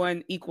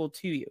someone equal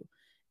to you?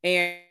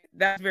 And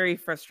that's very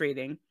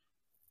frustrating.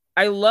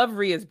 I love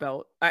Rhea's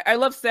belt. I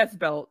love Seth's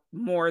belt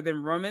more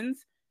than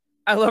Roman's.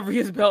 I love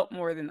Rhea's belt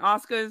more than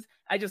Asuka's.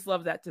 I just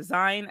love that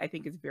design. I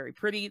think it's very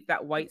pretty.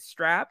 That white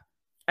strap,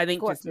 I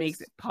think just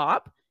makes it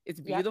pop. It's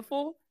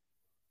beautiful. Yep.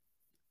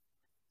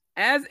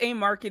 As a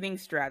marketing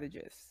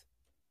strategist,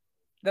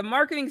 the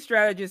marketing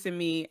strategist in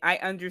me, I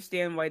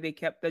understand why they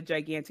kept the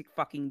gigantic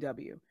fucking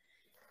W.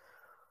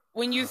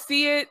 When you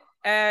see it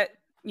at,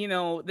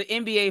 the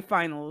NBA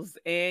finals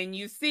and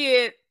you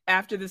see it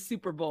after the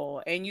Super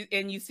Bowl and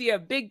you see a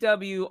big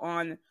W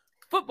on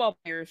football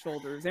players'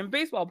 shoulders and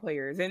baseball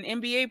players and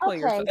NBA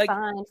players. Okay, like,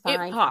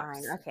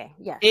 fine. Okay,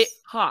 yes. It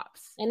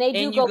pops. And they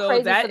do go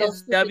crazy that for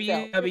those is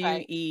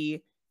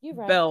WWE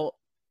belt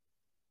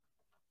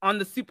on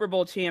the Super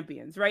Bowl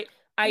champions, right?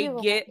 I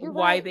get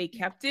why they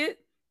kept it.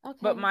 Okay,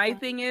 but my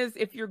thing is,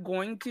 if you're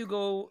going to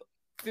go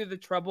through the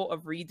trouble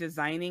of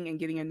redesigning and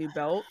getting a new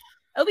belt,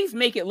 at least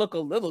make it look a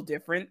little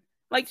different.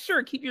 Like,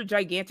 sure, keep your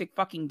gigantic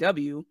fucking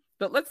W,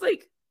 but let's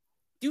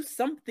do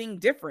something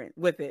different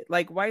with it.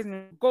 Like, why isn't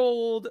it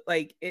gold?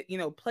 Like,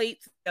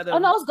 plates. Oh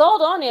no, it's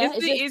gold on there.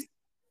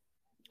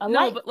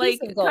 But like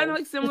kind of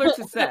like similar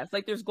to Seth.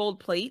 Like, there's gold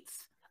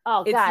plates.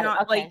 Oh, it's got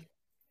not it. Okay. Like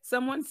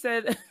someone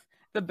said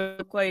the belt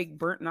looked like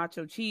burnt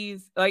nacho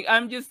cheese. Like,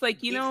 I'm just like,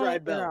 deep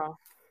fried belt.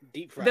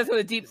 Deep fried. That's what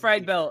a deep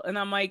fried belt. And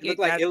I'm like, it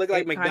looked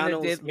like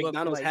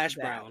McDonald's hash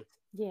brown.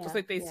 Yeah. Just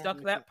like they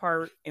stuck that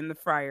part in the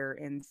fryer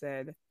and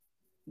said,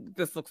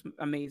 this looks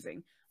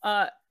amazing.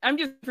 I'm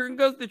just going to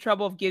go through the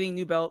trouble of getting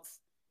new belts.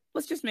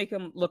 Let's just make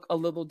them look a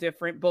little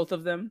different, both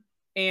of them.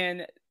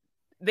 And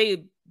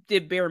they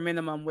did bare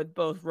minimum with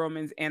both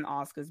Roman's and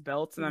Asuka's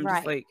belts. And I'm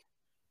just like,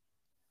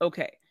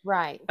 okay.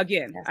 Right.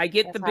 Again, I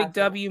get the big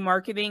W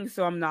marketing,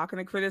 so I'm not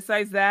going to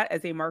criticize that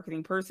as a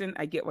marketing person.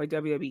 I get why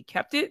WWE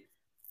kept it.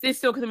 They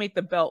still could have made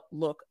the belt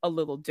look a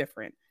little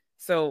different.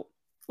 So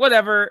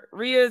whatever.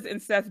 Rhea's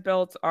and Seth's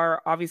belts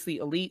are obviously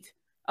elite.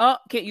 Oh,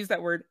 can't use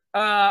that word.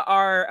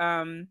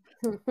 Are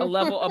a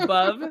level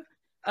above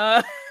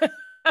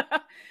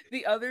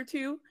the other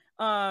two,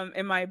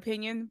 in my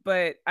opinion.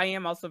 But I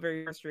am also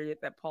very frustrated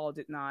that Paul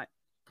did not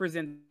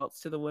present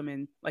belts to the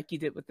women like he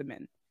did with the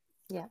men.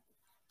 Yeah.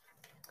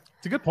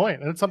 It's a good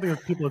point, and it's something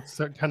that people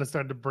have kind of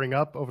started to bring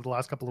up over the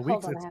last couple of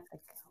weeks.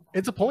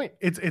 It's a point.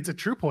 It's a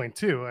true point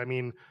too. I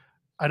mean,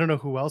 I don't know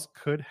who else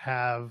could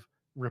have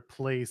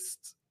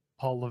replaced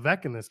Paul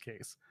Levesque in this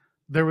case.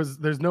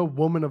 There's no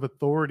woman of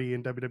authority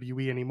in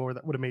WWE anymore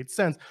that would have made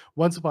sense.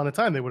 Once upon a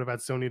time, they would have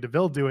had Sonya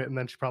Deville do it, and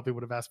then she probably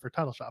would have asked for a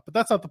title shot. But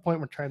that's not the point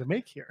we're trying to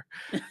make here.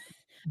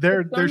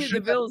 Sonya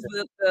Deville's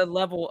the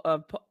level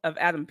of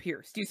Adam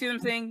Pearce. Do you see what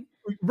I'm saying?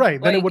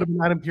 Right. Then it would have been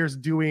Adam Pearce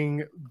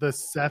doing the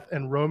Seth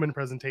and Roman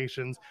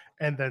presentations,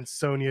 and then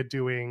Sonya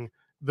doing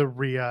the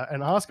Rhea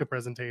and Asuka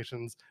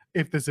presentations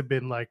if this had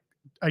been like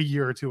a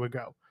year or two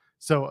ago.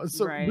 So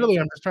really,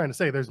 I'm just trying to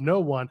say there's no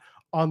one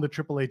on the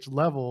Triple H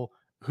level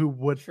who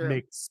would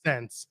make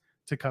sense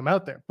to come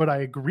out there. But I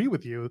agree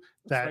with you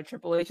that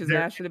Triple H's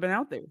ass should have been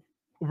out there.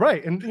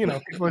 Right. And,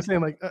 people are saying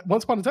like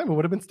once upon a time, it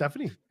would have been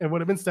Stephanie. It would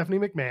have been Stephanie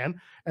McMahon.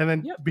 And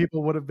then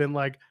people would have been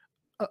like,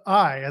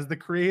 I, as the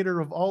creator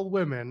of all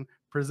women,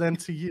 present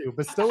to you,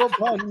 bestow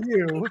upon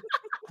you.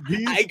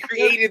 I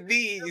created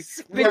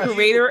these. The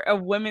creator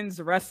of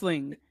women's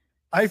wrestling.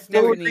 The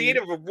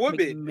creator of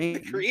women. The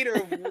creator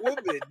of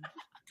women.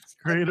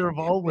 Creator of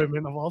all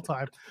women of all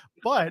time.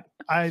 But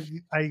I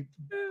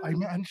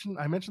mentioned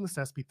this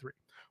SP3.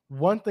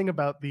 One thing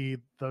about the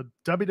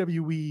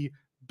WWE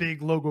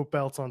big logo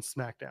belts on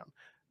SmackDown,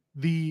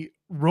 the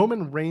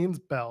Roman Reigns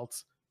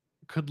belts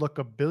could look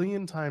a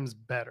billion times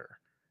better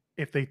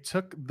if they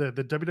took the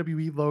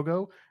WWE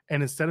logo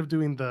and instead of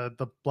doing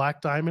the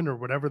black diamond or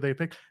whatever they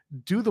pick,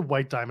 do the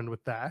white diamond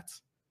with that.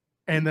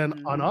 And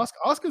then on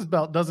Asuka's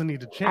belt doesn't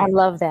need to change. I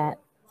love that.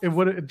 It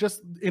would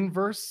just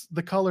inverse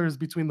the colors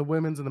between the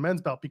women's and the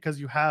men's belt because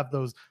you have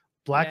those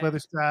black leather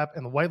strap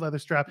and the white leather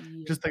strap.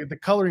 Just the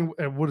coloring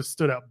would have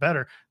stood out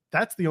better.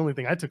 That's the only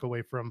thing I took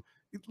away from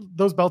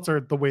those belts. Are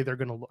the way they're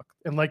going to look.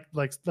 And like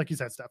you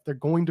said, Steph, they're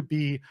going to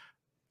be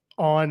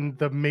on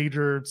the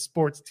major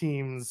sports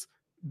teams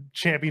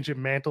championship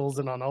mantles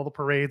and on all the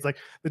parades. Like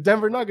the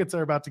Denver Nuggets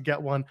are about to get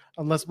one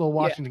unless Will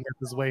Washington gets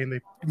his way and they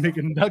make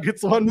a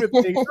Nuggets one with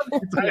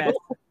the title.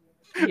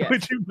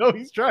 Which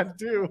he's trying to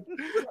do.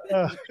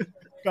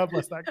 God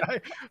bless that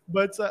guy.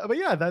 But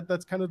yeah,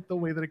 that's kind of the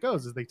way that it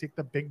goes. Is they take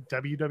the big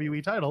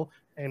WWE title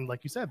and,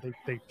 like you said,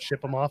 they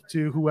ship them off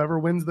to whoever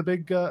wins the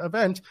big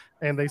event,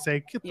 and they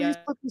say, "Please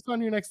put this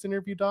on your next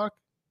interview, Doc."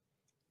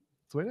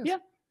 That's the way it is. Yeah,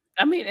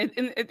 I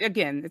mean,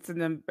 again, it's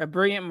a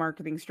brilliant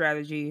marketing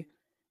strategy,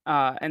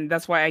 and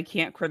that's why I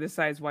can't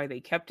criticize why they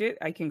kept it.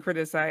 I can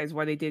criticize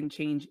why they didn't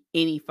change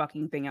any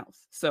fucking thing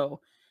else. So.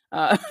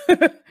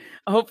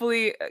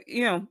 Hopefully,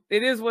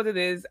 it is what it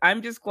is.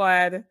 I'm just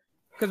glad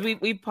because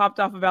we popped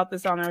off about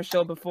this on our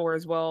show before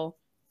as well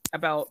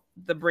about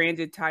the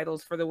branded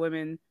titles for the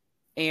women,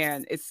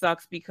 and it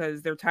sucks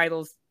because their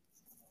titles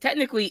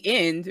technically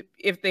end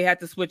if they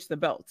had to switch the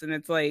belts, and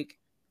it's like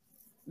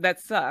that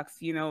sucks.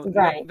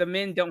 Right. The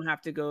men don't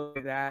have to go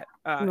through that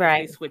if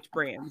they switch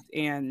brands,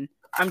 and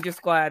I'm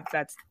just glad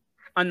that's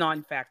a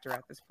non-factor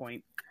at this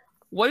point.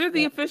 What are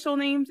the official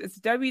names? It's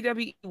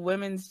WWE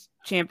Women's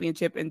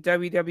Championship and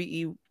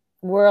WWE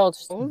World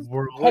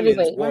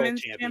Heavyweight Women's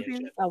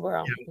Championship.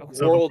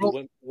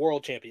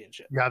 World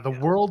Championship. Yeah, the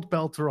world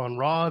belts are on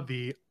Raw.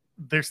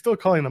 They're still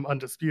calling them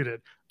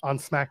undisputed on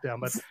SmackDown,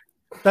 but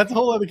that's a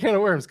whole other can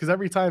of worms because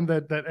every time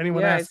that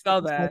anyone asks, I saw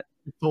that.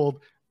 It's told,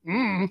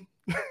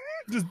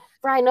 just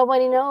right.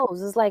 Nobody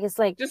knows. It's like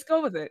just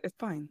go with it. It's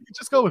fine.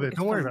 Just go with it.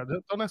 Don't worry about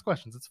it. Don't ask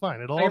questions. It's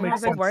fine. It all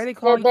makes sense. Why are they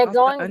calling us the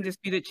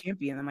undisputed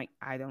champion? I'm like,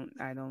 I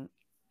don't.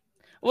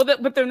 Well,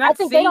 but they're not. I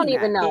think they don't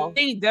even know.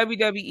 They say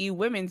WWE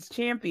Women's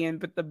Champion,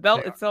 but the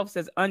belt itself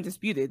says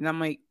undisputed, and I'm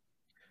like,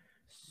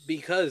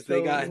 because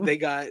they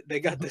got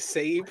the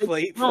same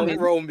plate from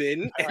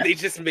Roman, and they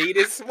just made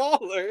it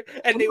smaller,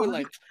 and they were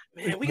like,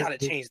 man, we gotta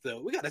change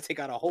we gotta take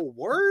out a whole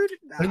word.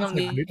 We don't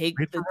need to take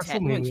the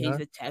text. We don't change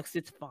the text.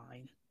 It's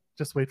fine.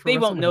 Just wait for they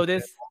won't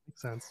notice.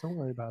 Makes sense. Don't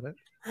worry about it.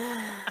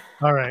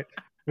 All right.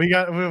 We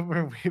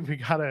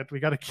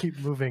gotta keep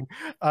moving.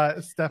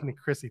 Stephanie,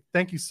 Krissy,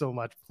 thank you so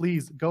much.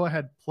 Please go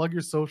ahead, plug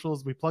your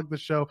socials. We plug the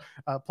show.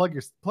 Plug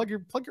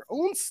your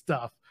own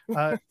stuff.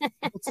 Let's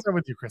start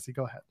with you, Krissy.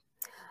 Go ahead.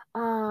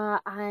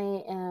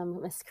 I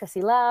am Miss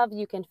KrssiLuv.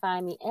 You can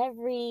find me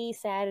every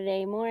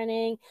Saturday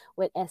morning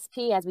with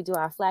SP as we do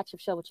our flagship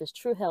show, which is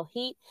True Hill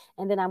Heat,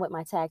 and then I'm with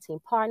my tag team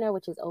partner,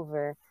 which is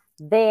over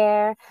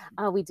there.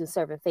 We do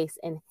Serve and Face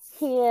and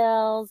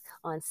Heels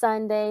on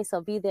Sunday,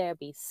 so be there,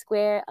 be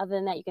square. Other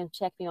than that, you can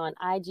check me on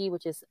IG,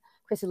 which is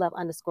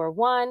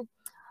KrssiLuv_1,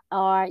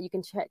 or you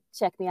can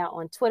check me out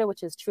on Twitter,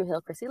 which is True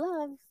Hill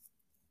KrssiLuv.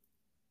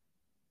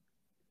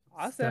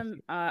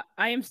 Awesome. I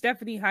am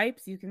Stephanie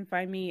Hypes. You can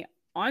find me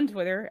on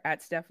Twitter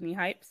at Stephanie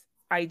Hypes,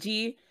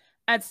 IG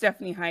at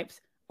Stephanie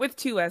Hypes with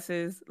 2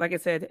 S's. Like I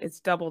said,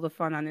 it's double the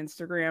fun on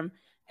Instagram.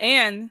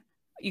 And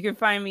you can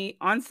find me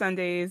on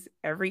Sundays,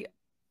 every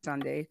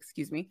Sunday,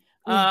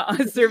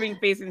 on Serving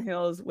Face and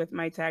Hills with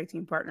my tag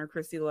team partner,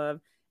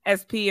 KrssiLuv.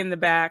 SP in the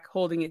back,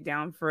 holding it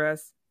down for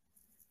us.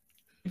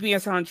 keeping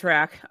us on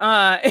track.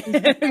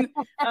 And,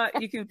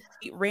 you can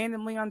eat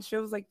randomly on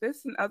shows like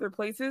this and other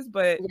places,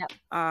 but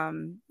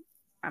I'm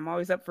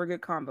always up for a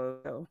good combo.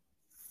 So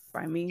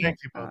by me. Thank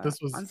you both. This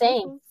was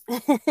same.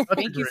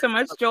 Thank you so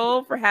much,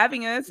 Joel, for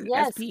having us.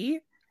 Yes.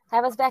 SP.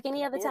 Have us back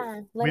any other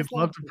time. We'd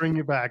love to bring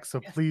you back. So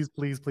please,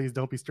 please, please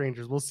don't be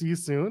strangers. We'll see you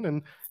soon.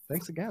 And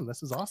thanks again.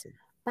 This is awesome.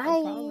 Bye.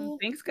 No problem.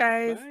 Thanks,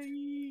 guys.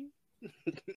 Bye.